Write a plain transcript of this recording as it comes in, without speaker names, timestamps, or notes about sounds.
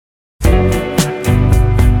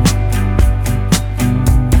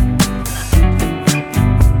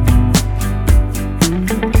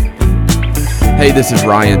Hey, this is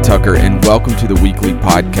Ryan Tucker, and welcome to the weekly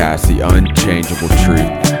podcast, The Unchangeable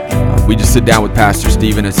Truth. We just sit down with Pastor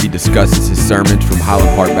Stephen as he discusses his sermons from Highland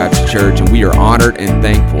Park Baptist Church, and we are honored and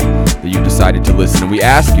thankful that you decided to listen. And we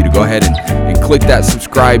ask you to go ahead and click that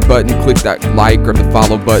subscribe button, click that like or the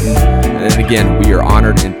follow button. And again, we are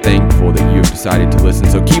honored and thankful that you have decided to listen.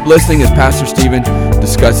 So keep listening as Pastor Stephen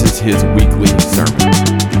discusses his weekly sermon.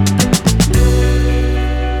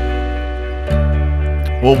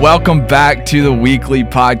 Well, welcome back to the weekly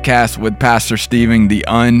podcast with Pastor Stephen, The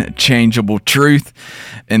Unchangeable Truth.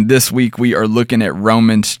 And this week we are looking at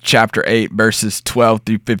Romans chapter 8, verses 12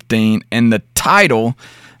 through 15. And the title,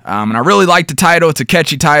 and I really like the title. It's a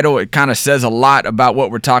catchy title. It kind of says a lot about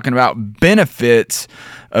what we're talking about, benefits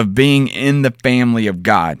of being in the family of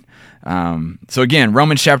God. So again,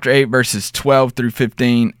 Romans chapter 8, verses 12 through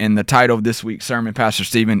 15, and the title of this week's sermon, Pastor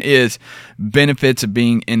Stephen, is Benefits of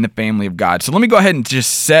Being in the Family of God. So let me go ahead and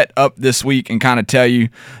just set up this week and kind of tell you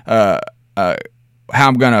how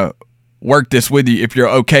I'm going to work this with you if you're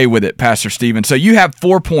okay with it, Pastor Stephen. So you have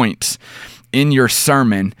 4 points in your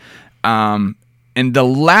sermon, and the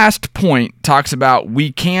last point talks about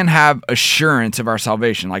we can have assurance of our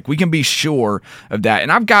salvation. Like we can be sure of that.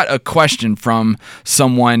 And I've got a question from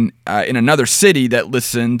someone in another city that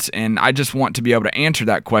listens, and I just want to be able to answer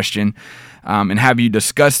that question and have you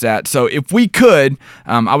discuss that. So if we could,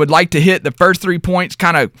 I would like to hit the first 3 points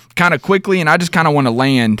kind of quickly, and I just kind of want to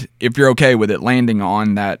land, if you're okay with it, landing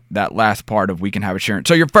on that last part of we can have assurance.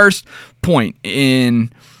 So your first point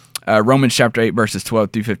in Romans chapter 8, verses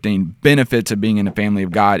 12 through 15, benefits of being in the family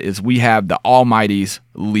of God, is we have the Almighty's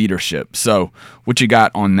leadership. So what you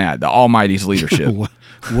got on that, the Almighty's leadership?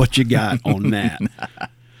 What you got on that?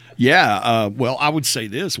 Yeah, well, I would say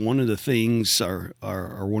this. One of the things are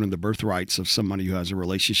one of the birthrights of somebody who has a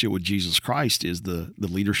relationship with Jesus Christ is the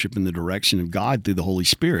leadership and the direction of God through the Holy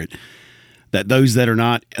Spirit. That those that are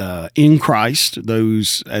not in Christ,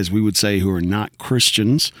 those, as we would say, who are not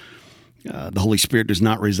Christians, the Holy Spirit does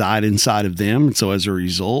not reside inside of them, and so as a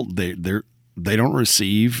result, they don't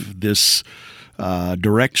receive this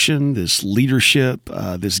direction, this leadership,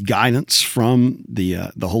 this guidance from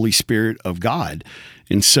the Holy Spirit of God.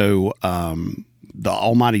 And so the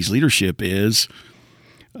Almighty's leadership is,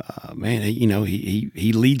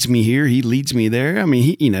 he leads me here, he leads me there. I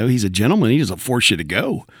mean, he's a gentleman. He doesn't force you to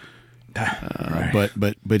go, Right.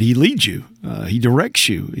 but he leads you. He directs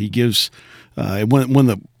you. He gives. I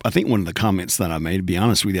think one of the comments that I made, to be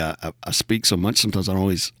honest with you, I speak so much sometimes I don't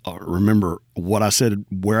always remember what I said,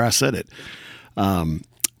 where I said it.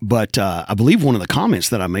 But I believe one of the comments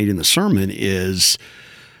that I made in the sermon is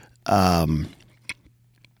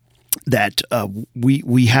that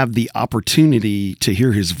we have the opportunity to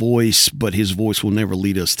hear his voice, but his voice will never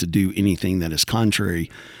lead us to do anything that is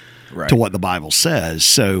contrary to what the Bible says.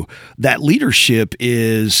 So that leadership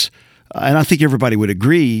is... and I think everybody would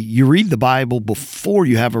agree, you read the Bible before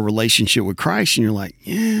you have a relationship with Christ, and you're like,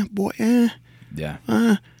 and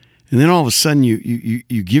then all of a sudden you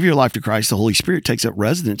give your life to Christ, the Holy Spirit takes up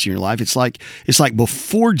residence in your life. It's like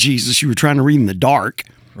before Jesus, you were trying to read in the dark,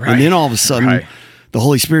 and then all of a sudden the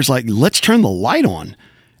Holy Spirit's like, let's turn the light on,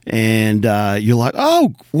 and you're like,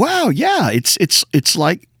 oh wow, yeah, it's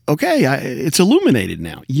like, okay, it's illuminated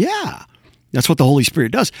now. Yeah, that's what the Holy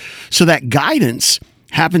Spirit does. So that guidance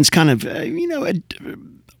happens kind of,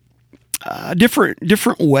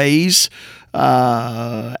 different ways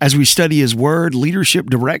as we study His Word, leadership,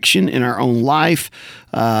 direction in our own life.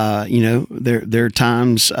 There are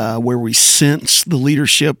times where we sense the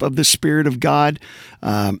leadership of the Spirit of God.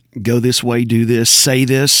 Go this way, do this, say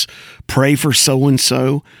this, pray for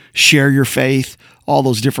so-and-so, share your faith, all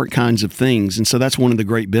those different kinds of things. And so that's one of the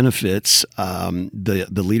great benefits, the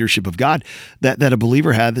leadership of God that a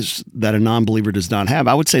believer has that a non-believer does not have.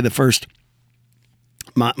 I would say the first,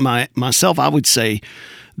 myself, I would say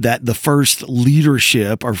that the first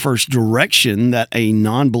leadership or first direction that a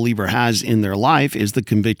non-believer has in their life is the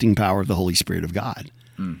convicting power of the Holy Spirit of God,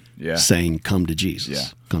 saying, come to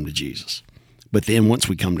Jesus, come to Jesus. But then once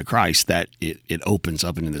we come to Christ, that it opens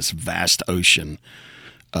up into this vast ocean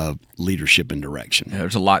of leadership and direction. Yeah,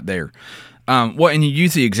 there's a lot there. And you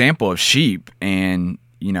use the example of sheep, and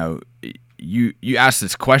you asked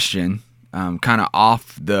this question kind of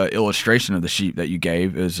off the illustration of the sheep that you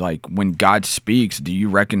gave, is like, when God speaks, do you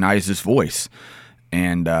recognize His voice?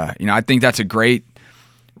 And I think that's a great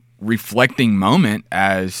reflecting moment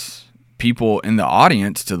as people in the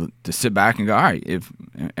audience to sit back and go, all right,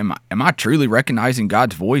 am I truly recognizing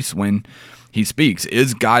God's voice when He speaks?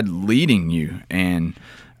 Is God leading you? And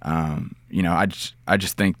I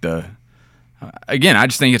just think I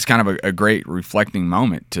just think it's kind of a great reflecting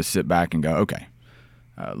moment to sit back and go, okay,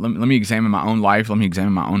 let me examine my own life. Let me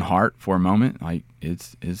examine my own heart for a moment. Like,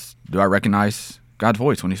 do I recognize God's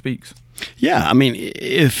voice when He speaks? Yeah, I mean,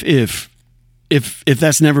 if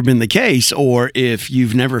that's never been the case, or if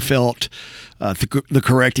you've never felt the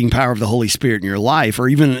correcting power of the Holy Spirit in your life, or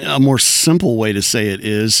even a more simple way to say it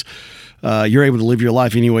is, you're able to live your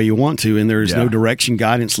life any way you want to, and there's no direction,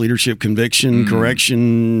 guidance, leadership, conviction,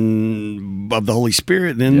 correction of the Holy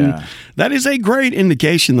Spirit, then that is a great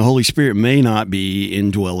indication the Holy Spirit may not be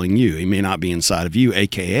indwelling you. He may not be inside of you,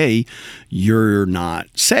 a.k.a. you're not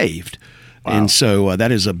saved. Wow. And so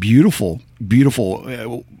that is a beautiful,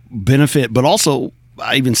 beautiful benefit, but also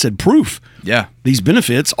I even said proof. Yeah. These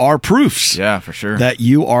benefits are proofs. Yeah, for sure. That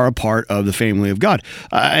you are a part of the family of God.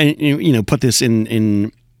 And put this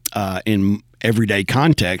in everyday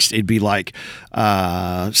context, it'd be like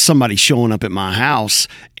somebody showing up at my house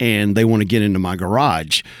and they want to get into my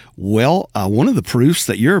garage. Well, one of the proofs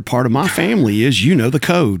that you're a part of my family is you know the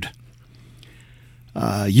code.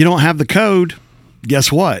 You don't have the code,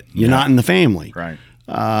 guess what? You're not in the family. Right.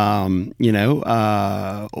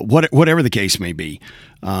 Whatever the case may be,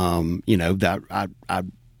 that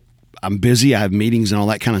I'm busy. I have meetings and all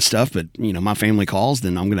that kind of stuff, but my family calls,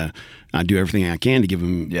 then I'm going to do everything I can to give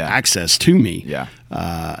them access to me. Yeah.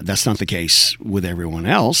 That's not the case with everyone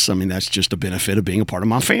else. I mean, that's just a benefit of being a part of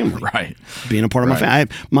my family. Right. Being a part of my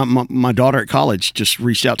family. My daughter at college just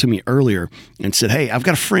reached out to me earlier and said, "Hey, I've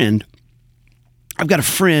got a friend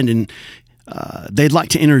and they'd like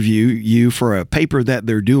to interview you for a paper that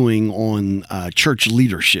they're doing on church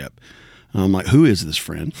leadership." And I'm like, "Who is this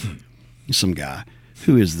friend?" Some guy.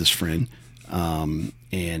 "Who is this friend?"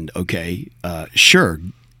 Sure,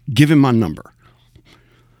 give him my number.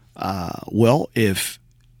 Well, that's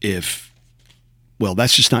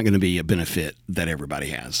just not going to be a benefit that everybody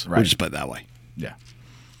has. Right. We'll just put it that way. Yeah.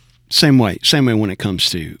 Same way when it comes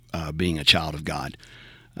to being a child of God.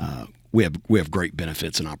 We have great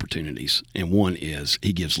benefits and opportunities, and one is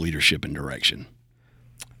He gives leadership and direction.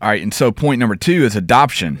 All right, and so point number 2 is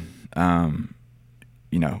adoption.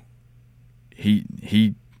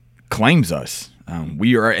 He claims us.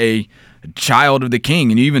 We are a child of the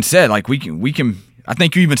King, and you even said we can. I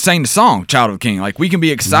think you even sang the song "Child of the King." Like, we can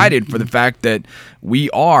be excited for the fact that we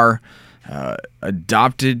are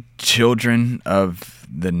adopted children of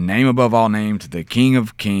the name above all names, the King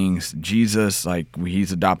of Kings, Jesus. Like,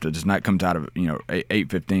 He's adopted. It's not comes out of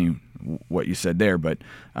 8:15 what you said there, but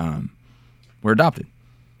we're adopted.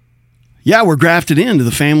 Yeah, we're grafted into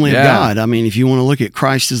the family of God. I mean, if you want to look at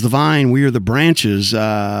Christ as the vine, we are the branches.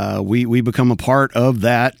 We become a part of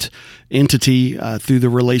that entity through the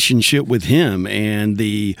relationship with Him, and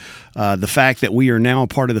the fact that we are now a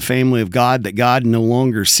part of the family of God, that God no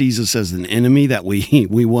longer sees us as an enemy that we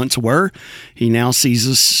once were. He now sees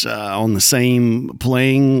us on the same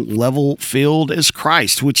playing level field as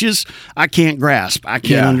Christ, which is, I can't grasp. I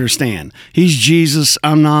can't understand. He's Jesus.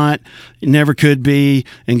 I'm not. It never could be.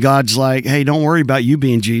 And God's like, "Hey, don't worry about you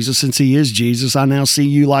being Jesus. Since He is Jesus, I now see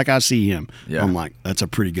you like I see Him." Yeah. I'm like, that's a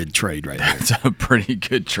pretty good trade right there. That's a pretty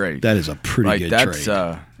good trade. That is a pretty good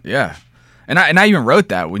trade. Yeah. And I even wrote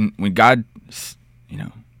that when God,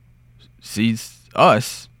 sees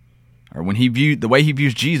us, or when the way He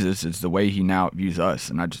views Jesus is the way He now views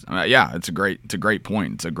us. And it's a great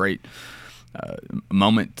point. It's a great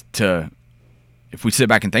moment to, if we sit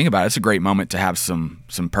back and think about it, it's a great moment to have some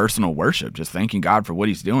personal worship, just thanking God for what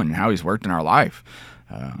He's doing and how He's worked in our life.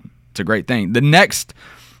 It's a great thing. The next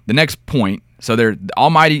point. So there's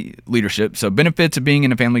almighty leadership. So benefits of being in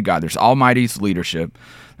the family of God. There's almighty's leadership.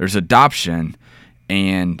 There's adoption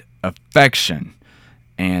and affection.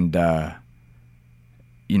 And, so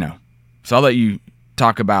I'll let you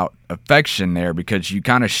talk about affection there, because you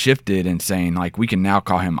kind of shifted in saying, we can now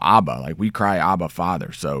call Him Abba. Like, we cry Abba,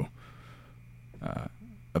 Father. So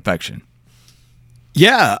affection.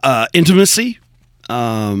 Yeah. Intimacy.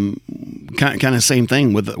 Kind of same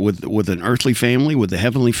thing with an earthly family, with the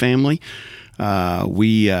heavenly family.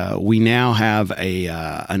 We now have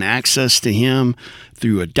an access to Him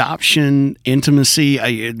through adoption, intimacy.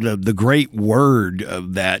 The great word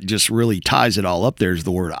that just really ties it all up there is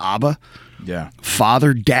the word Abba. Yeah.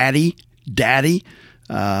 Father, Daddy. The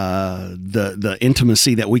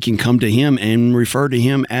intimacy that we can come to Him and refer to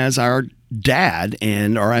Him as our dad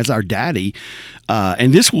or as our daddy.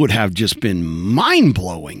 And this would have just been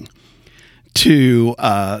mind-blowing to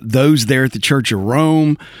those there at the Church of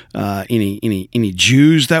Rome, any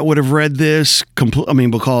Jews that would have read this,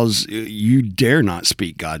 because you dare not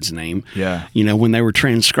speak God's name. Yeah. When they were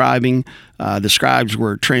transcribing, the scribes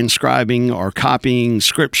were transcribing or copying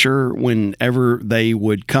Scripture. Whenever they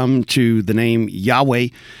would come to the name Yahweh,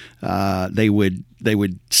 they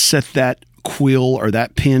would set that quill or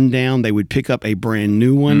that pen down, they would pick up a brand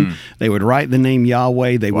new one. They would write the name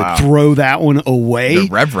Yahweh. They would throw that one away. The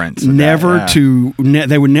reverence. They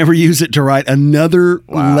would never use it to write another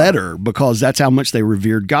letter, because that's how much they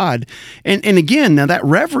revered God. And again, now that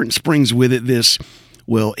reverence brings with it this,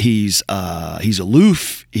 well, he's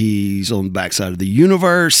aloof. He's on the backside of the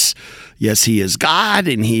universe. Yes, he is God,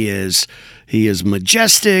 and he is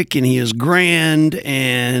majestic, and he is grand.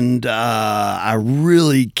 And I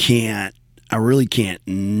really can't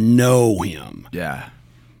know him. Yeah.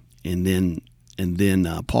 And then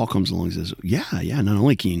Paul comes along and says, yeah. Not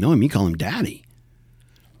only can you know him, you call him Daddy.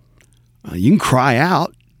 You can cry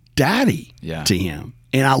out Daddy to him.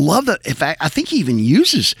 And I love that. In fact, I think he even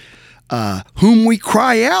uses whom we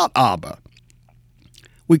cry out, Abba.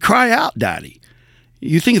 We cry out, Daddy.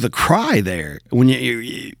 You think of the cry there when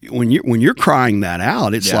you're crying that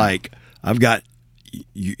out. It's like, I've got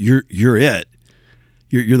you're it.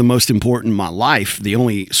 You're the most important in my life, the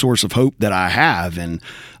only source of hope that I have, and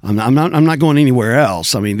I'm not going anywhere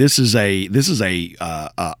else. I mean, this is a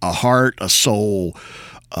heart, a soul,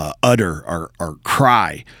 utter or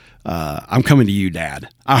cry. I'm coming to you, Dad.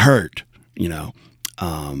 I hurt.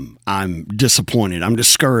 I'm disappointed. I'm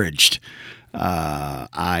discouraged.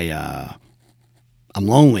 I'm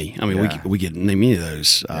lonely. I mean, we get name any of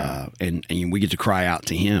those, and we get to cry out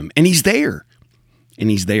to him, and he's there.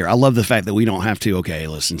 I love the fact that we don't have to. Okay,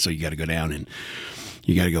 listen. So you got to go down and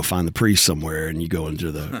you got to go find the priest somewhere, and you go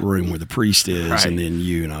into the room where the priest is, and then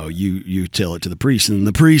you tell it to the priest, and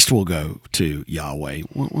the priest will go to Yahweh.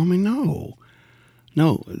 Well, I mean, no.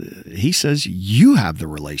 He says you have the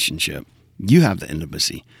relationship, you have the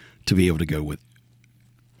intimacy to be able to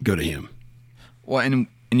go to him. Well, and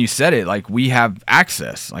you said it, like we have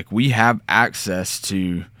access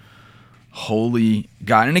to holy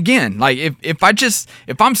God. And again, like if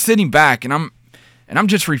I'm sitting back and I'm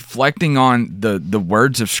just reflecting on the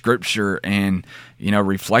words of Scripture and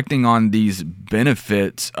reflecting on these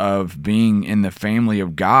benefits of being in the family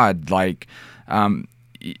of God, like I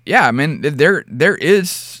mean, there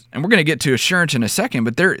is, and we're going to get to assurance in a second,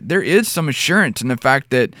 but there is some assurance in the fact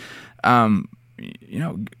that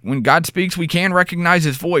when God speaks, we can recognize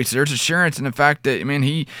his voice. There's assurance in the fact that,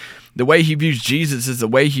 the way he views Jesus is the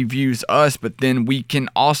way he views us, but then we can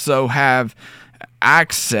also have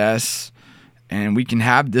access and we can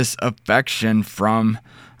have this affection from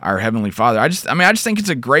our Heavenly Father. I just think it's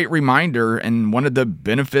a great reminder, and one of the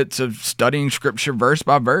benefits of studying Scripture verse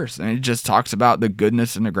by verse. And it just talks about the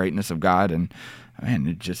goodness and the greatness of God, and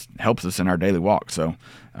it just helps us in our daily walk. So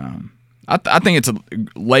I think it's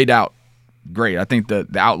laid out great. I think the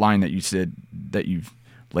outline that you said that you've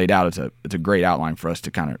laid out it's a great outline for us to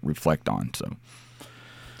kind of reflect on. So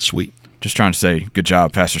sweet. Just trying to say, good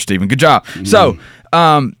job, Pastor Stephen. Good job. Mm-hmm. So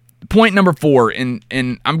point number 4, and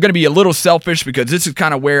I'm going to be a little selfish because this is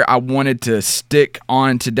kind of where I wanted to stick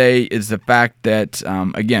on today, is the fact that,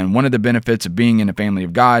 again, one of the benefits of being in the family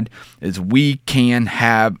of God is we can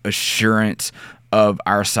have assurance of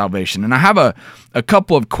our salvation. And I have a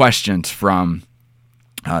couple of questions from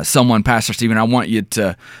someone, Pastor Stephen. I want you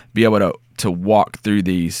to be able to walk through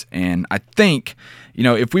these. And I think,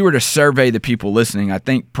 if we were to survey the people listening, I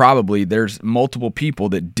think probably there's multiple people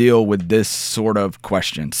that deal with this sort of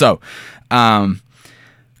question. So,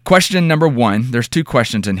 question number 1, there's 2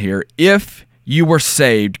 questions in here. If you were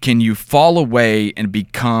saved, can you fall away and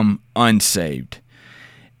become unsaved?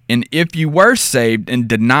 And if you were saved and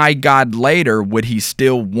deny God later, would he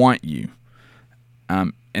still want you?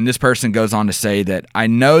 And this person goes on to say that, I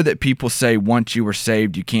know that people say once you were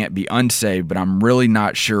saved, you can't be unsaved, but I'm really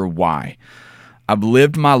not sure why. I've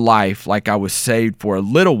lived my life like I was saved for a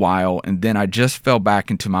little while, and then I just fell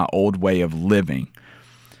back into my old way of living.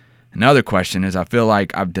 Another question is, I feel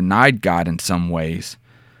like I've denied God in some ways.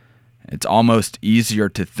 It's almost easier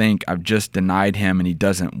to think I've just denied him and he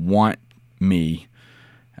doesn't want me.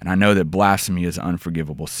 And I know that blasphemy is an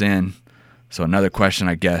unforgivable sin. So another question,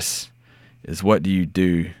 I guess, is what do you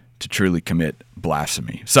do to truly commit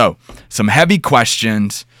blasphemy? So some heavy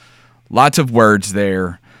questions, lots of words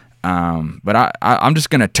there. But I'm just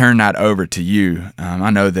going to turn that over to you. I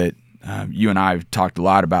know that you and I have talked a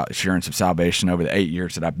lot about assurance of salvation over the 8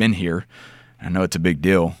 years that I've been here. I know it's a big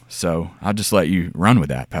deal. So I'll just let you run with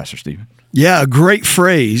that, Pastor Stephen. Yeah, a great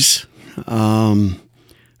phrase. The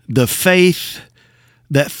faith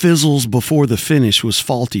that fizzles before the finish was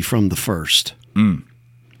faulty from the first.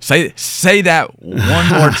 Say that one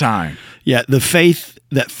more time. Yeah, the faith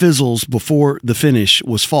that fizzles before the finish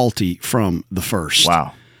was faulty from the first.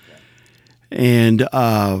 Wow. And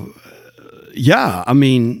I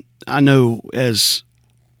know as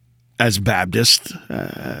as Baptists,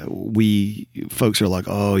 we folks are like,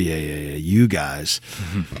 oh yeah, you guys,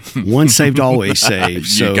 once saved, always saved.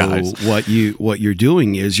 So what you're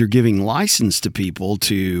doing is you're giving license to people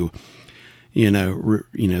to,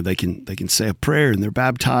 they can say a prayer and they're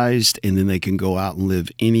baptized, and then they can go out and live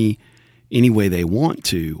any way they want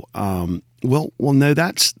to. Well, no,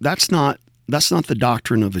 that's not the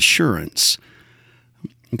doctrine of assurance.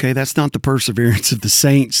 Okay, that's not the perseverance of the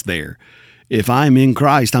saints there. If I'm in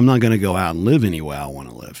Christ, I'm not going to go out and live any way I want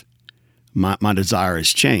to live. My desire has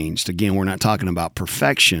changed. Again, we're not talking about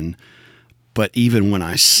perfection, but even when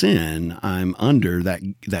I sin, I'm under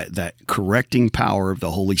that correcting power of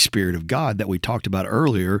the Holy Spirit of God that we talked about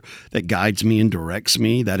earlier, that guides me and directs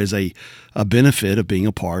me. That is a benefit of being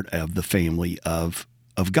a part of the family of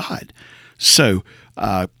God. So,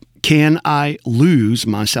 can I lose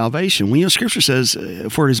my salvation? Well, Scripture says,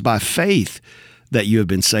 for it is by faith that you have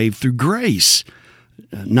been saved through grace,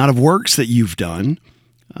 not of works that you've done,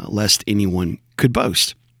 lest anyone could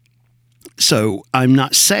boast. So I'm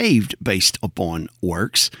not saved based upon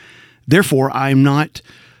works. Therefore, I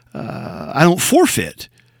don't forfeit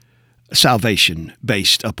salvation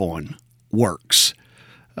based upon works.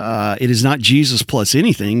 It is not Jesus plus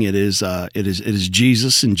anything. It is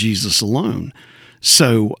Jesus and Jesus alone.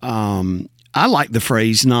 So I like the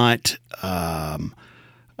phrase not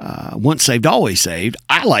once saved, always saved.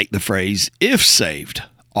 I like the phrase if saved,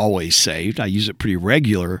 always saved. I use it pretty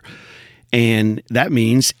regular. And that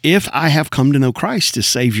means if I have come to know Christ as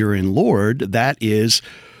Savior and Lord, that is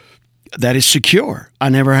secure. I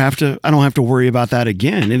don't have to worry about that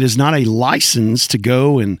again. It is not a license to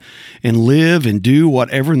go and live and do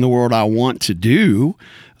whatever in the world I want to do.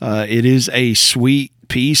 It is a sweet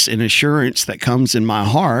peace and assurance that comes in my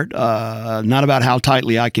heart, not about how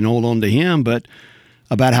tightly I can hold on to Him, but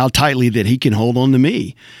about how tightly that He can hold on to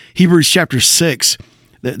me. Hebrews chapter 6,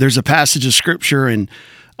 there's a passage of Scripture, and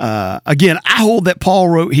again, I hold that Paul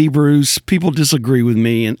wrote Hebrews. People disagree with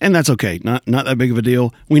me, and that's okay. Not that big of a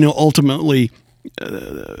deal. We know ultimately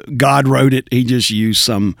God wrote it. He just used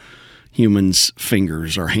some human's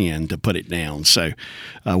fingers or hand to put it down. So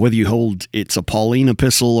whether you hold it's a Pauline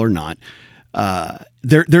epistle or not,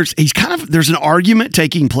 there's an argument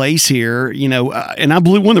taking place here, and I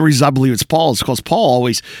believe one of the reasons I believe it's Paul is because Paul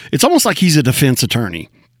it's almost like he's a defense attorney.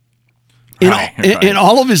 In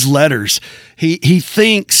all of his letters, he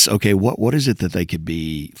thinks, okay, what is it that they could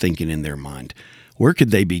be thinking in their mind? Where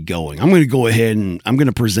could they be going? I'm going to go ahead and I'm going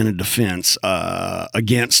to present a defense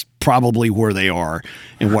against probably where they are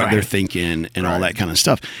and what they're thinking and all that kind of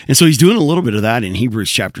stuff. And so he's doing a little bit of that in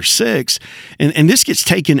Hebrews chapter 6. And this gets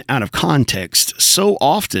taken out of context so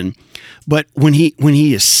often. But when he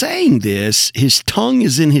is saying this, his tongue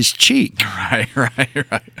is in his cheek. Right.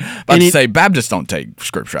 But to say Baptists don't take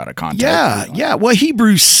Scripture out of context. Yeah. Well,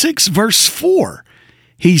 Hebrews 6 verse 4,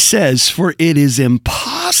 he says, "For it is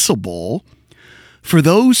impossible for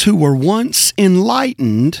those who were once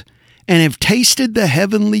enlightened and have tasted the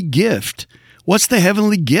heavenly gift." What's the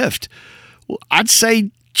heavenly gift? Well, I'd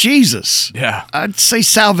say Jesus. Yeah. I'd say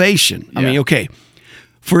salvation. I mean, okay.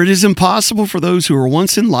 "For it is impossible for those who are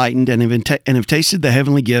once enlightened and have tasted the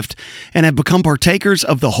heavenly gift and have become partakers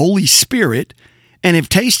of the Holy Spirit and have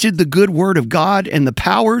tasted the good word of God and the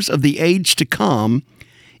powers of the age to come,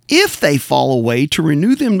 if they fall away, to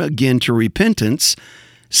renew them again to repentance,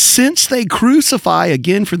 since they crucify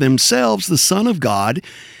again for themselves the Son of God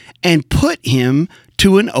and put Him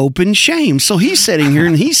to an open shame." So he's sitting here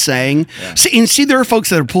and he's saying, see, there are folks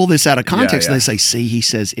that pull this out of context and they say, see, he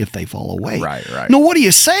says, if they fall away. Right. No, what he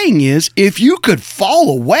is saying is, if you could fall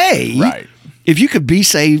away, if you could be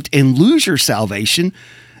saved and lose your salvation,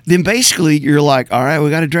 then basically you're like, all right, we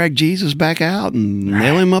got to drag Jesus back out and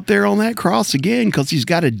nail Him up there on that cross again because He's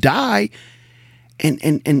got to die. And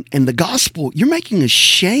the gospel, you're making a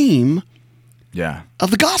shame of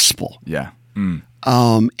the gospel. Yeah.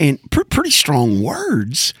 And pretty strong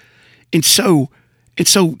words. And so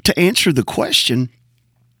to answer the question,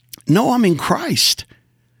 no, I'm in Christ.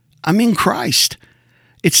 I'm in Christ.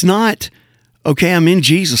 It's not, okay, I'm in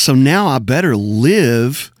Jesus, so now I better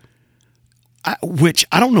live, which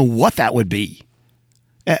I don't know what that would be.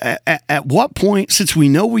 At what point, since we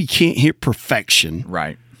know we can't hit perfection,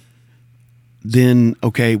 then,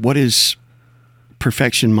 okay, what is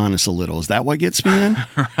perfection minus a little? Is that what gets me in?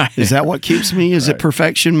 Is that what keeps me? Is it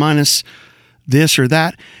perfection minus this or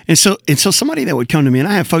that? And so somebody that would come to me, and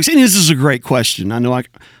I have folks, and this is a great question. I know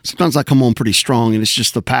sometimes I come on pretty strong, and it's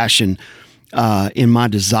just the passion in my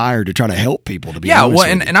desire to try to help people, to be Yeah, honest well,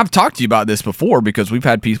 with you. and I've talked to you about this before because we've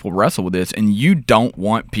had people wrestle with this, and you don't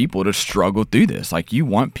want people to struggle through this. Like, you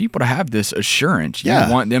want people to have this assurance. Yeah.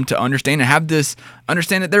 You want them to understand and have this,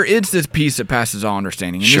 understand that there is this peace that passes all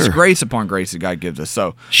understanding, and Sure. this grace upon grace that God gives us.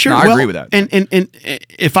 So, Sure, no, I well, agree with that. And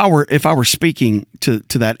if I were speaking to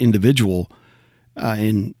that individual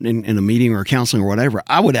in a meeting or a counseling or whatever,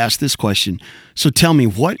 I would ask this question. So tell me,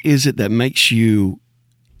 what is it that makes you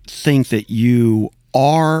think that you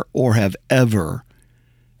are or have ever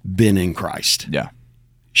been in Christ? Yeah.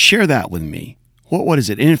 Share that with me. What is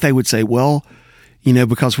it? And if they would say, well,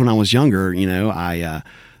 because when I was younger,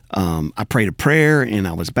 I prayed a prayer and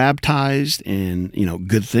I was baptized, and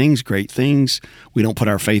good things, great things. We don't put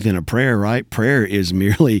our faith in a prayer, right? Prayer is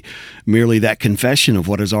merely that confession of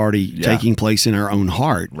what is already taking place in our own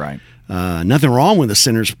heart. Right. Nothing wrong with a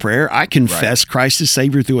sinner's prayer. I confess Christ as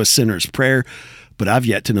Savior through a sinner's prayer, but I've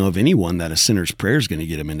yet to know of anyone that a sinner's prayer is going to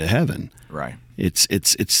get him into heaven. Right. It's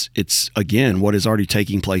again what is already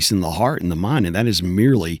taking place in the heart and the mind, and that is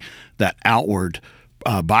merely that outward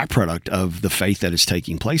byproduct of the faith that is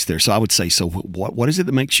taking place there. So I would say, so what is it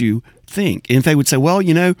that makes you think? And if they would say, well,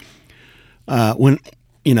 when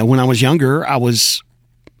I was younger, I was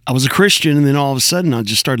a Christian, and then all of a sudden I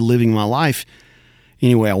just started living my life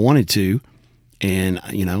any way I wanted to, and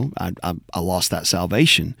I lost that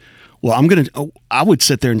salvation. Well, I would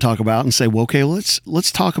sit there and talk about and say, well, okay,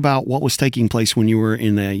 let's talk about what was taking place when you were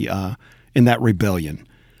in that rebellion,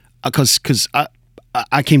 because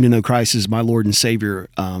I came to know Christ as my Lord and Savior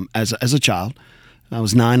as a child. I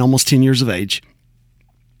was 9, almost 10 years of age,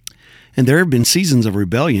 and there have been seasons of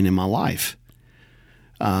rebellion in my life.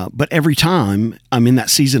 But every time I'm in that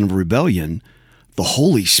season of rebellion, the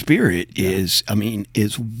Holy Spirit is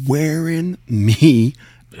wearing me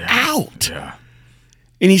out. Yeah.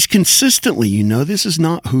 And he's consistently, this is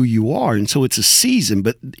not who you are. And so it's a season,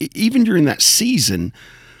 but even during that season,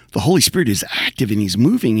 the Holy Spirit is active and he's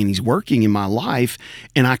moving and he's working in my life.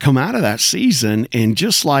 And I come out of that season, and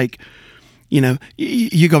just like,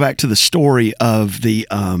 you go back to the story of the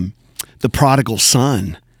prodigal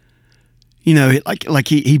son, like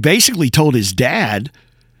he basically told his dad,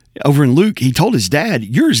 over in Luke, he told his dad,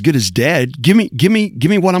 "You're as good as dead. Give me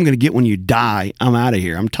what I'm going to get when you die. I'm out of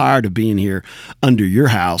here. I'm tired of being here under your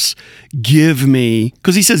house. Give me,"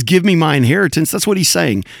 because he says, "Give me my inheritance." That's what he's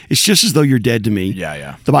saying. It's just as though you're dead to me.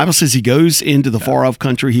 Yeah. The Bible says he goes into the far off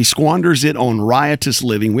country. He squanders it on riotous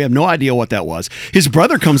living. We have no idea what that was. His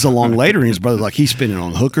brother comes along later, and his brother's like, he's spending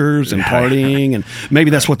on hookers and partying, and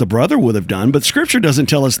maybe that's what the brother would have done. But Scripture doesn't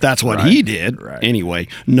tell us that's what he did. Right. Anyway,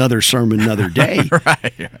 another sermon, another day.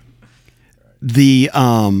 Right.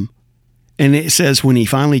 And it says when he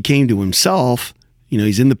finally came to himself,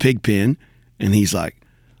 he's in the pig pen, and he's like,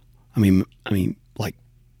 like,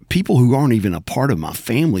 people who aren't even a part of my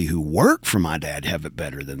family who work for my dad have it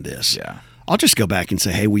better than this. Yeah. I'll just go back and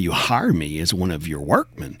say, hey, will you hire me as one of your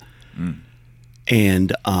workmen?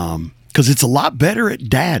 And because it's a lot better at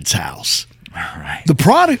Dad's house. Right. The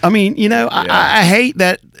product, I hate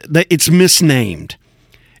that it's misnamed.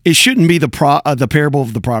 It shouldn't be the parable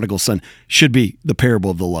of the prodigal son. It should be the parable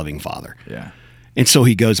of the loving father. Yeah. And so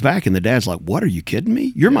he goes back, and the dad's like, "What, are you kidding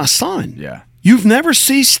me? You're my son. Yeah. You've never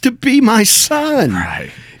ceased to be my son.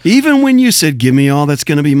 Right. Even when you said, 'Give me all that's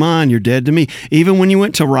going to be mine,' you're dead to me. Even when you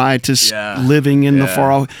went to riotous living in the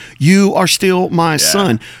far off, you are still my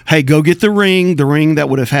son. Hey, go get the ring that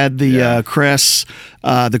would have had the crest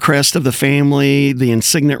of the family, the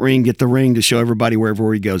insignia ring. Get the ring to show everybody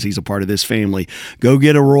wherever he goes, he's a part of this family. Go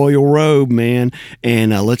get a royal robe, man,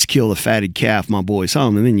 and let's kill the fatted calf. My boy's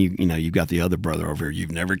home." And then you've got the other brother over here.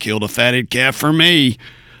 "You've never killed a fatted calf for me."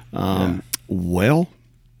 Well,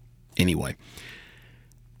 anyway.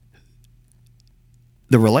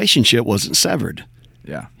 The relationship wasn't severed.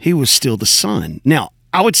 Yeah. He was still the son. Now,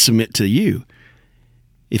 I would submit to you,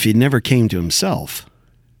 if he never came to himself,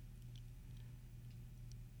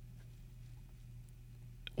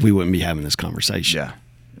 we wouldn't be having this conversation.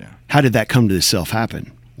 Yeah. How did that come to itself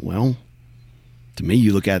happen? Well, to me,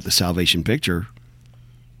 you look at the salvation picture,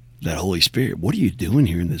 that Holy Spirit, what are you doing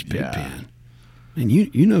here in this pig pen? And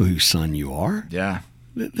you know whose son you are. Yeah.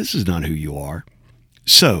 This is not who you are.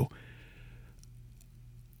 So,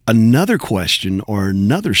 another question or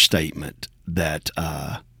another statement that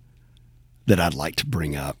I'd like to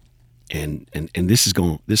bring up, and this is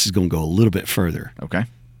going to go a little bit further. Okay.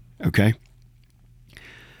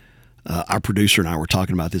 Our producer and I were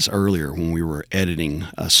talking about this earlier when we were editing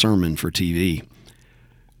a sermon for TV.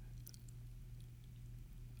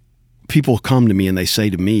 People come to me and they say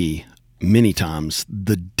to me, many times,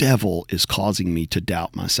 the devil is causing me to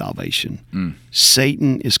doubt my salvation.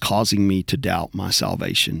 Satan is causing me to doubt my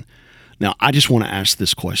salvation. Now, I just want to ask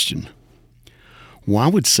this question. Why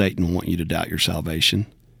would Satan want you to doubt your salvation?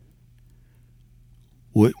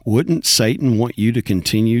 Wouldn't Satan want you to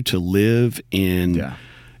continue to live in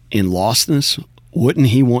lostness? Wouldn't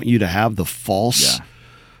he want you to have the false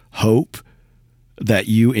hope that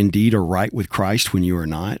you indeed are right with Christ when you are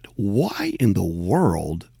not? Why in the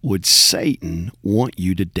world would Satan want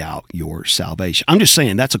you to doubt your salvation? I'm just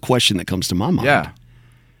saying that's a question that comes to my mind. Yeah.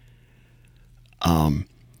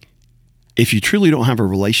 If you truly don't have a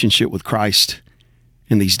relationship with Christ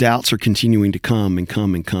and these doubts are continuing to come and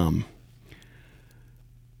come and come,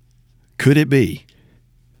 could it be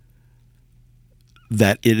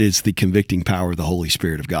that it is the convicting power of the Holy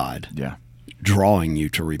Spirit of God drawing you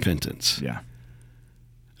to repentance? Yeah.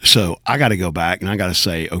 So I got to go back and I got to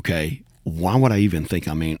say, okay, why would I even think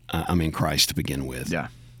I'm in Christ to begin with? Yeah.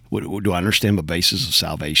 Do I understand the basis of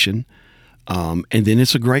salvation? And then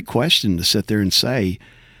it's a great question to sit there and say,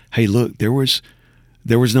 hey, look, there was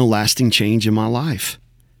no lasting change in my life.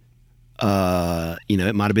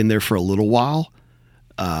 It might have been there for a little while,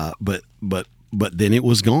 but then it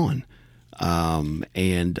was gone. I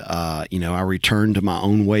returned to my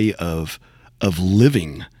own way of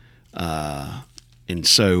living. And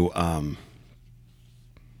so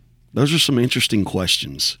those are some interesting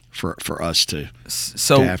questions for us to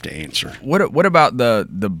have to answer. What about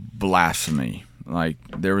the blasphemy? Like,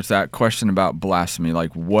 there was that question about blasphemy.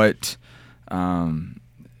 Like, what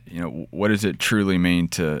does it truly mean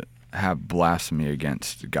to have blasphemy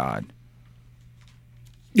against God?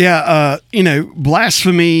 Yeah,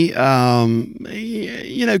 blasphemy. Kind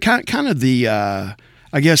of the.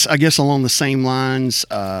 I guess along the same lines,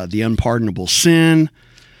 the unpardonable sin.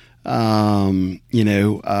 What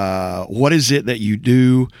is it that you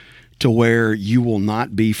do to where you will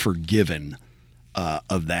not be forgiven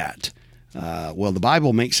of that? Well, the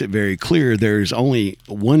Bible makes it very clear there's only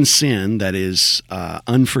one sin that is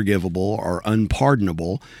unforgivable or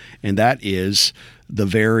unpardonable, and that is the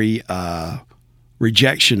very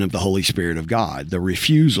rejection of the Holy Spirit of God, the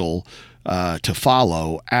refusal to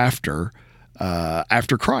follow after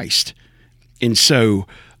Christ. And so,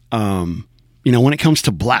 when it comes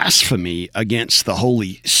to blasphemy against the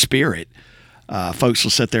Holy Spirit, folks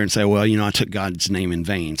will sit there and say, well, I took God's name in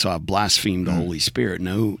vain, so I blasphemed the Holy Spirit.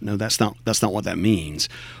 No, that's not what that means.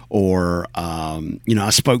 Or,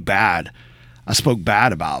 I spoke bad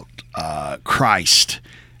about Christ.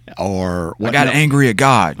 Or I got angry at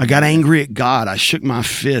God. I shook my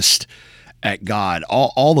fist at God.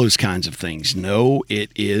 All those kinds of things. No,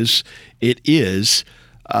 it is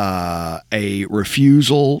a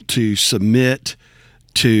refusal to submit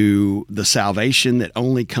to the salvation that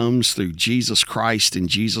only comes through Jesus Christ and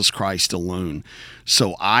Jesus Christ alone.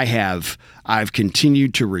 So I've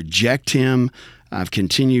continued to reject him. I've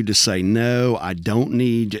continued to say, no, I don't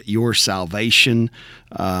need your salvation.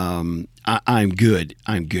 I'm good.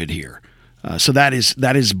 I'm good here. So that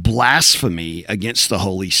is blasphemy against the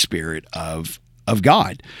Holy Spirit of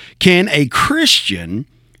God. Can a Christian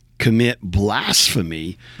commit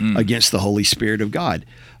blasphemy against the Holy Spirit of God?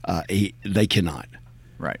 They cannot.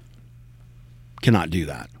 Right. Cannot do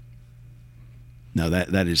that. No,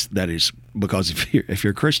 that is because if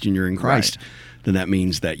you're a Christian, you're in Christ. Right. Then that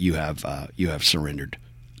means that you have surrendered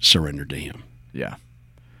to him. Yeah.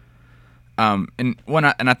 And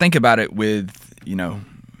I think about it with,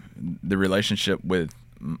 the relationship with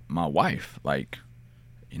my wife, like,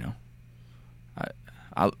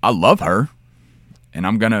 I love her, and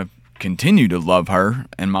I'm going to continue to love her,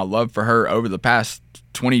 and my love for her over the past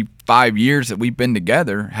 25 years that we've been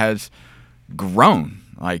together has grown.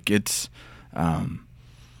 Like, it's I'm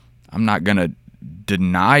not going to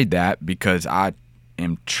deny that because I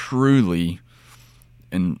am truly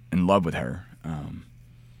in love with her.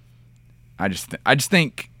 I just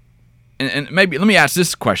think, and maybe let me ask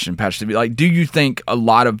this question, Pastor Steve. Like, do you think a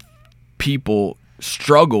lot of people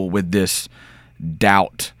struggle with this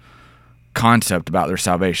doubt concept about their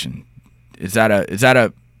salvation? Is that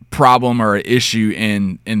a problem or an issue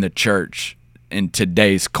in the church in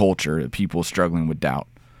today's culture, people struggling with doubt?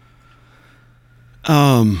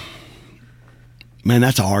 Man,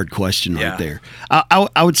 that's a hard question right there.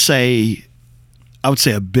 I would say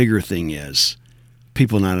a bigger thing is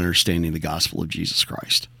people not understanding the gospel of Jesus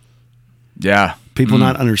Christ. Yeah. People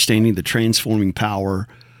not understanding the transforming power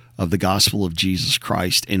of the gospel of Jesus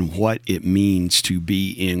Christ and what it means to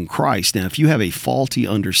be in Christ. Now, if you have a faulty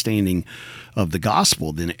understanding of the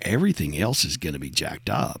gospel, then everything else is going to be jacked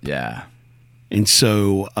up. Yeah. And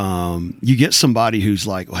so you get somebody who's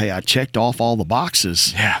like, hey, I checked off all the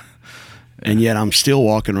boxes. Yeah. And yet I'm still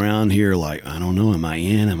walking around here like, I don't know, am I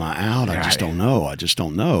in, am I out? I just don't know. I just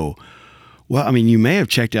don't know. Well, I mean, you may have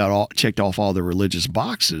checked off all the religious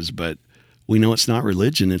boxes, but we know it's not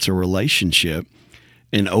religion, it's a relationship.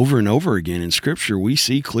 And over again in Scripture, we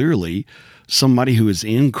see clearly somebody who is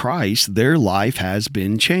in Christ, their life has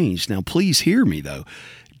been changed. Now, please hear me, though.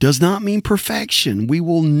 Does not mean perfection. We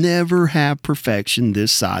will never have perfection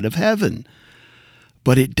this side of heaven.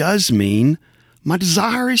 But it does mean my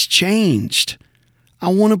desire has changed. I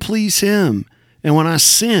want to please Him. And when I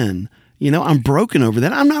sin, I'm broken over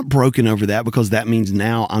that. I'm not broken over that because that means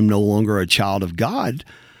now I'm no longer a child of God.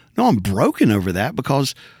 No, I'm broken over that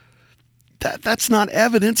because that's not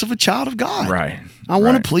evidence of a child of God. Right. I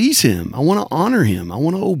want to please Him. I want to honor Him. I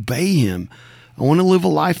want to obey Him. I want to live a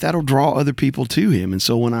life that'll draw other people to Him. And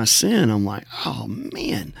so when I sin, I'm like, oh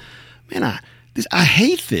man, I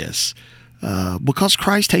hate this. Because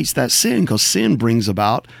Christ hates that sin, because sin brings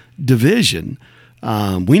about division.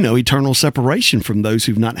 We know eternal separation from those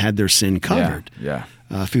who've not had their sin covered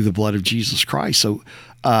through the blood of Jesus Christ. So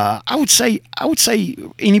I would say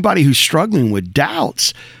anybody who's struggling with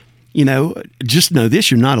doubts, just know this: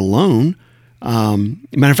 you're not alone.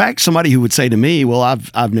 Matter of fact, somebody who would say to me, well,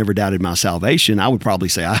 I've never doubted my salvation, I would probably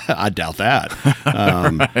say, I doubt that.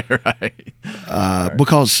 Right.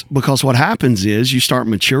 Because what happens is you start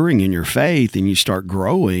maturing in your faith and you start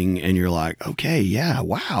growing and you're like, okay, yeah,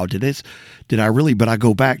 wow, did I really? But I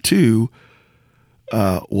go back to,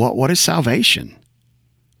 what is salvation?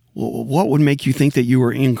 What would make you think that you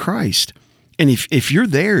are in Christ? And if you're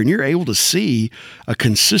there and you're able to see a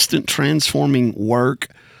consistent transforming work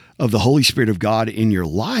of the Holy Spirit of God in your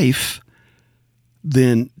life,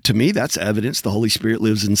 then to me, that's evidence the Holy Spirit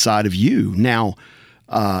lives inside of you. Now,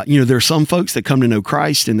 there are some folks that come to know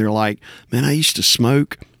Christ and they're like, man, I used to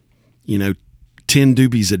smoke, 10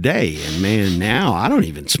 doobies a day. And man, now I don't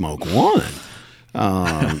even smoke one.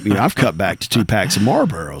 I've cut back to 2 packs of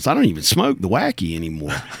Marlboros. I don't even smoke the wacky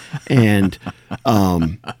anymore. And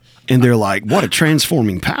they're like, what a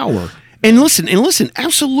transforming power. And listen,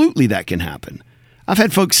 absolutely that can happen. I've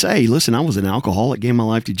had folks say, listen, I was an alcoholic, gave my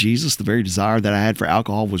life to Jesus. The very desire that I had for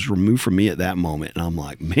alcohol was removed from me at that moment. And I'm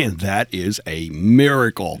like, man, that is a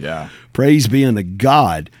miracle. Yeah. Praise be unto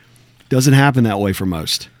God. Doesn't happen that way for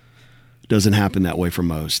most. It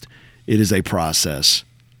is a process.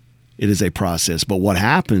 But what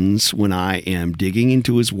happens when I am digging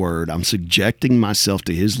into His Word, I'm subjecting myself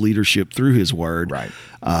to His leadership through His Word. Right.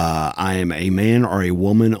 I am a man or a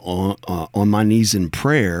woman on my knees in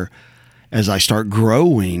prayer. As I start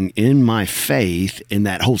growing in my faith in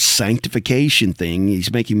that whole sanctification thing, He's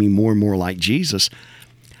making me more and more like Jesus.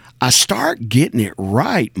 I start getting it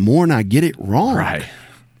right more than I get it wrong. Right.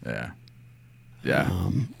 Yeah.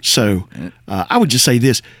 So I would just say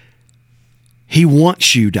this. He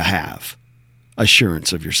wants you to have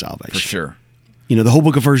assurance of your salvation. For sure. The whole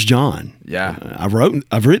book of 1 John. Yeah. I've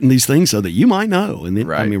written these things so that you might know. And then,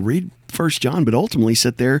 right. Read 1 John, but ultimately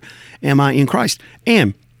sit there, am I in Christ?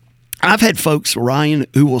 And I've had folks, Ryan,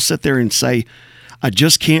 who will sit there and say, I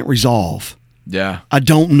just can't resolve. Yeah. I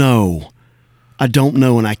don't know,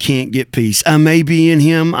 and I can't get peace. I may be in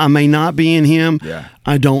Him. I may not be in Him. Yeah.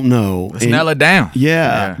 I don't know. Let's nail it down.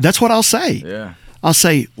 Yeah. That's what I'll say. Yeah. I'll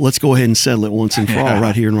say, let's go ahead and settle it once and for all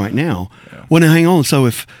right here and right now. Yeah. Well, now hang on. So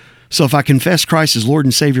if I confess Christ as Lord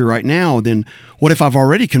and Savior right now, then what if I've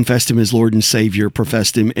already confessed Him as Lord and Savior,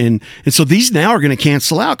 professed Him? And so these now are going to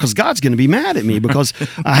cancel out because God's going to be mad at me because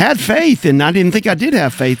I had faith and I didn't think I did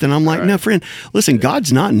have faith. And I'm like, no, friend, listen,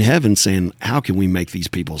 God's not in heaven saying, how can we make these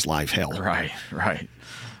people's life hell? Right.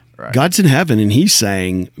 God's in heaven and He's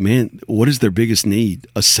saying, man, what is their biggest need?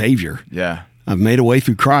 A Savior. Yeah. I've made a way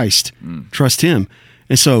through Christ. Trust Him.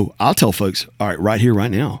 And so I'll tell folks, all right here,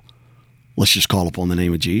 right now, let's just call upon the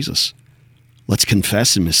name of Jesus. Let's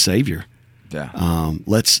confess Him as Savior. Yeah.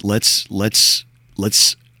 Let's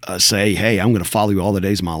say, hey, I'm going to follow You all the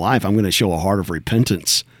days of my life. I'm going to show a heart of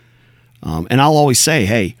repentance. And I'll always say,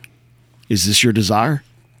 hey, is this your desire?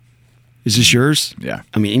 Is this yours? Yeah.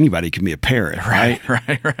 I mean, anybody can be a parrot, right?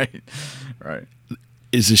 Right.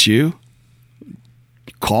 Is this you?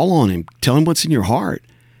 Call on Him. Tell Him what's in your heart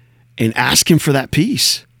and ask Him for that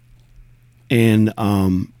peace. And,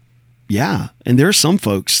 and there are some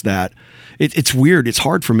folks that it's weird. It's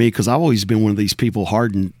hard for me because I've always been one of these people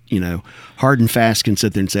hard and fast can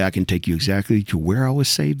sit there and say, I can take you exactly to where I was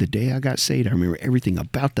saved the day I got saved. I remember everything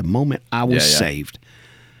about the moment I was saved.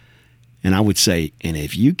 And I would say, and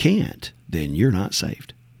if you can't, then you're not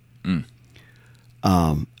saved.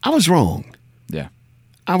 I was wrong. Yeah.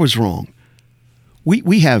 I was wrong.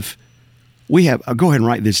 We have, I'll go ahead and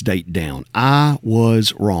write this date down. I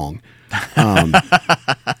was wrong.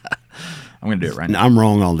 I'm going to do it right now. I'm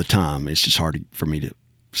wrong all the time. It's just hard for me to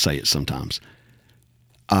say it sometimes.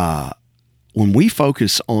 When we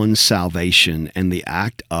focus on salvation and the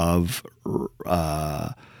act of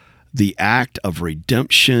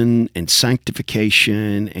redemption and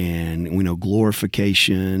sanctification and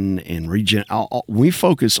glorification and we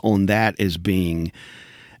focus on that as being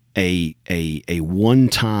a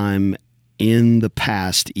one-time in the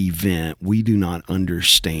past event, we do not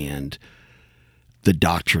understand the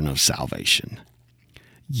doctrine of salvation.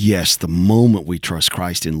 Yes, the moment we trust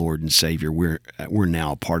Christ in Lord and Savior, we're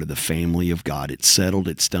now a part of the family of God. It's settled,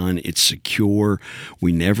 it's done, it's secure.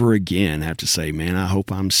 We never again have to say, man, I hope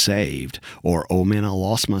I'm saved, or, oh man, I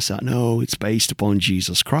lost myself. No, it's based upon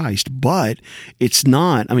Jesus Christ. But it's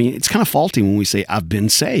not, it's kind of faulty when we say I've been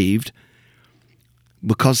saved,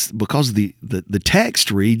 because the text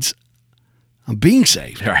reads, I'm being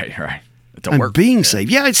saved. Right. I'm being saved.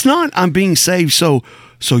 Yeah, it's not I'm being saved, so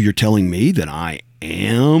you're telling me that I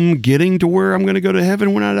am getting to where I'm going to go to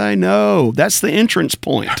heaven when I die? No, that's the entrance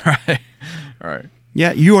point. Right.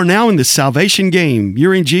 Yeah, you are now in the salvation game.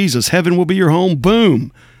 You're in Jesus. Heaven will be your home.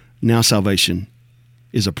 Boom. Now salvation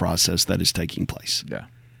is a process that is taking place. Yeah.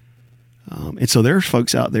 And so there's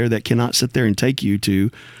folks out there that cannot sit there and take you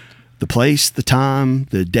to the place, the time,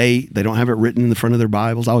 the date. They don't have it written in the front of their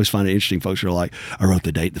Bibles. I always find it interesting. Folks are like, I wrote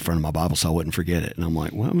the date in the front of my Bible so I wouldn't forget it. And I'm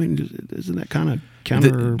like, well, isn't that kind of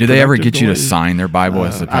counter? Do they ever get you to sign their Bible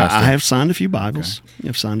as a pastor? I have signed a few Bibles. Okay.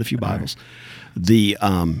 I've signed a few Bibles. Right.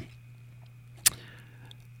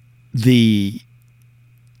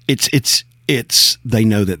 It's they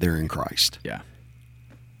know that they're in Christ. Yeah.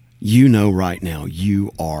 You know right now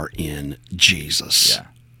you are in Jesus. Yeah.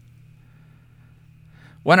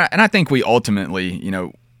 Well, and I think we ultimately,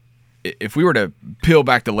 if we were to peel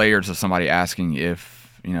back the layers of somebody asking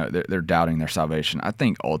if, they're doubting their salvation, I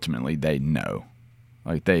think ultimately they know.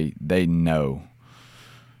 Like they know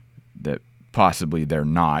that possibly they're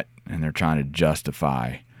not, and they're trying to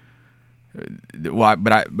justify. Well,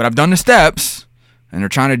 but I've done the steps, and they're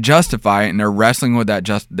trying to justify it, and they're wrestling with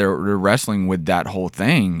that. They're wrestling with that whole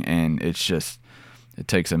thing, and it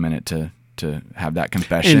takes a minute to have that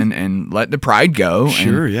confession and let the pride go.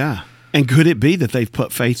 Sure, yeah. And could it be that they've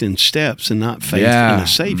put faith in steps and not faith in a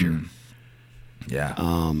Savior? Yeah.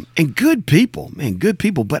 And good people.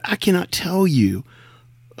 But I cannot tell you,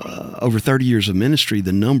 over 30 years of ministry,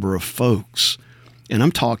 the number of folks, and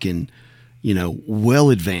I'm talking, well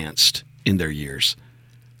advanced in their years,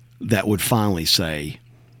 that would finally say,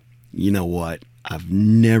 you know what, I've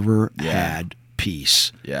never had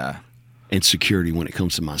peace. Yeah. And security when it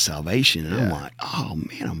comes to my salvation. And I'm like, oh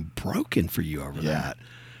man, I'm broken for you over that.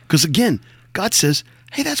 Because again, God says,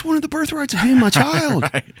 hey, that's one of the birthrights of being my child.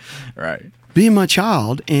 Right. Being my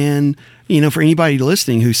child. And, for anybody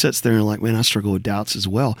listening who sits there and like, man, I struggle with doubts as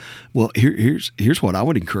well. Well, here's what I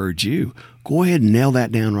would encourage you. Go ahead and nail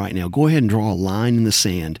that down right now. Go ahead and draw a line in the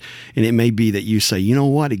sand. And it may be that you say, you know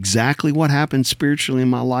what, exactly what happened spiritually in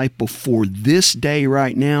my life before this day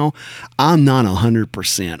right now, I'm not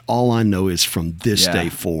 100%. All I know is from this day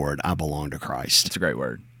forward, I belong to Christ. That's a great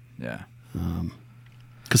word. Yeah.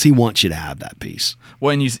 Because he wants you to have that peace.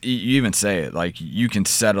 Well, and you even say it, like you can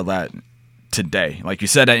settle that today. Like you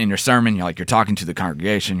said that in your sermon, you're talking to the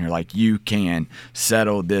congregation, you're like, you can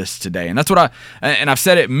settle this today. And that's what I've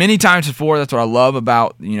said it many times before. That's what I love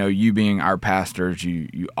about, you being our pastors.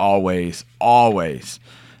 You always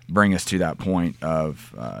bring us to that point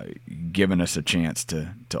of giving us a chance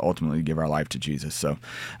to ultimately give our life to Jesus. So,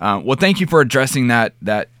 well, thank you for addressing that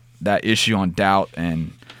issue on doubt.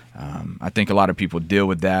 And I think a lot of people deal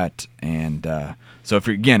with that. And so if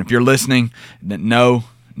you're listening, then know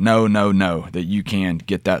that you can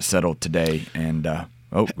get that settled today. And go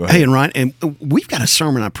ahead. Hey, and Ryan, and we've got a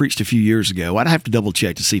sermon I preached a few years ago. I'd have to double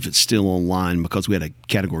check to see if it's still online, because we had a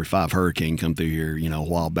Category 5 hurricane come through here, a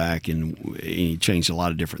while back, and he changed a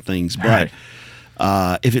lot of different things. But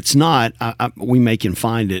if it's not, we can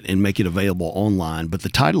find it and make it available online. But the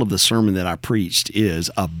title of the sermon that I preached is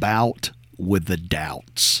About with the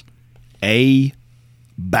Doubts. A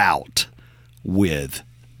bout with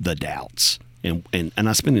the doubts. And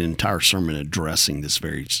I spent an entire sermon addressing this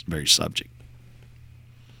very, very subject.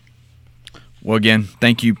 Well, again,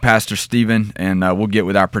 thank you, Pastor Stephen, and we'll get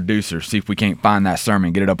with our producer, see if we can't find that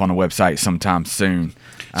sermon, get it up on the website sometime soon.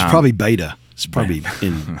 It's probably beta. It's probably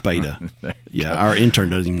in beta. Yeah, our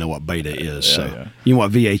intern doesn't even know what beta is. You know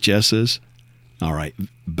what VHS is? All right,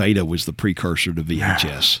 beta was the precursor to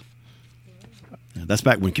VHS. That's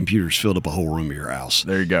back when computers filled up a whole room of your house.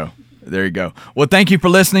 There you go. Well, thank you for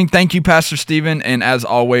listening. Thank you, Pastor Stephen. And as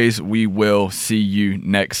always, we will see you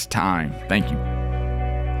next time. Thank you.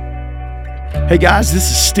 Hey guys,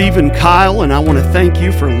 this is Stephen Kyle, and I want to thank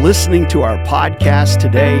you for listening to our podcast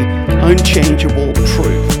today, Unchangeable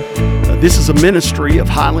Truth. This is a ministry of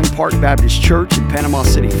Highland Park Baptist Church in Panama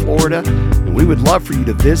City, Florida, and we would love for you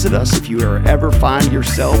to visit us if you ever find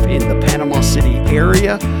yourself in the Panama City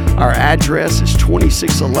area. Our address is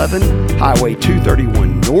 2611 Highway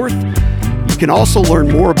 231 North. You can also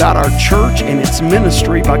learn more about our church and its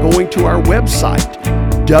ministry by going to our website,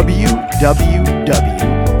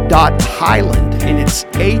 www.highland, and it's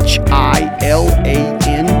HILAND,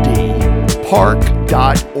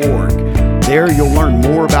 park.org. There you'll learn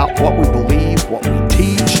more about what we believe, what we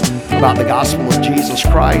teach, about the gospel of Jesus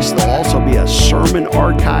Christ. There'll also be a sermon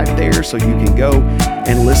archive there so you can go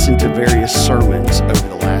and listen to various sermons over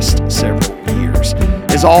the last several years.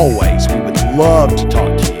 As always, we would love to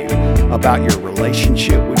talk to you about your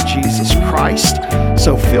relationship with Jesus Christ.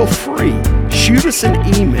 So feel free, shoot us an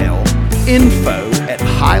email,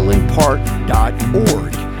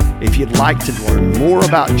 info@highlandpark.org, if you'd like to learn more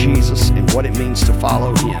about Jesus and what it means to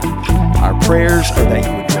follow Him. Our prayers are that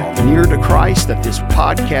you would draw near to Christ, that this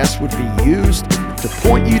podcast would be used to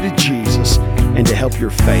point you to Jesus and to help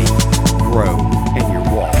your faith grow and your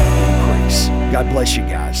walk increase. God bless you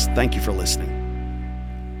guys. Thank you for listening.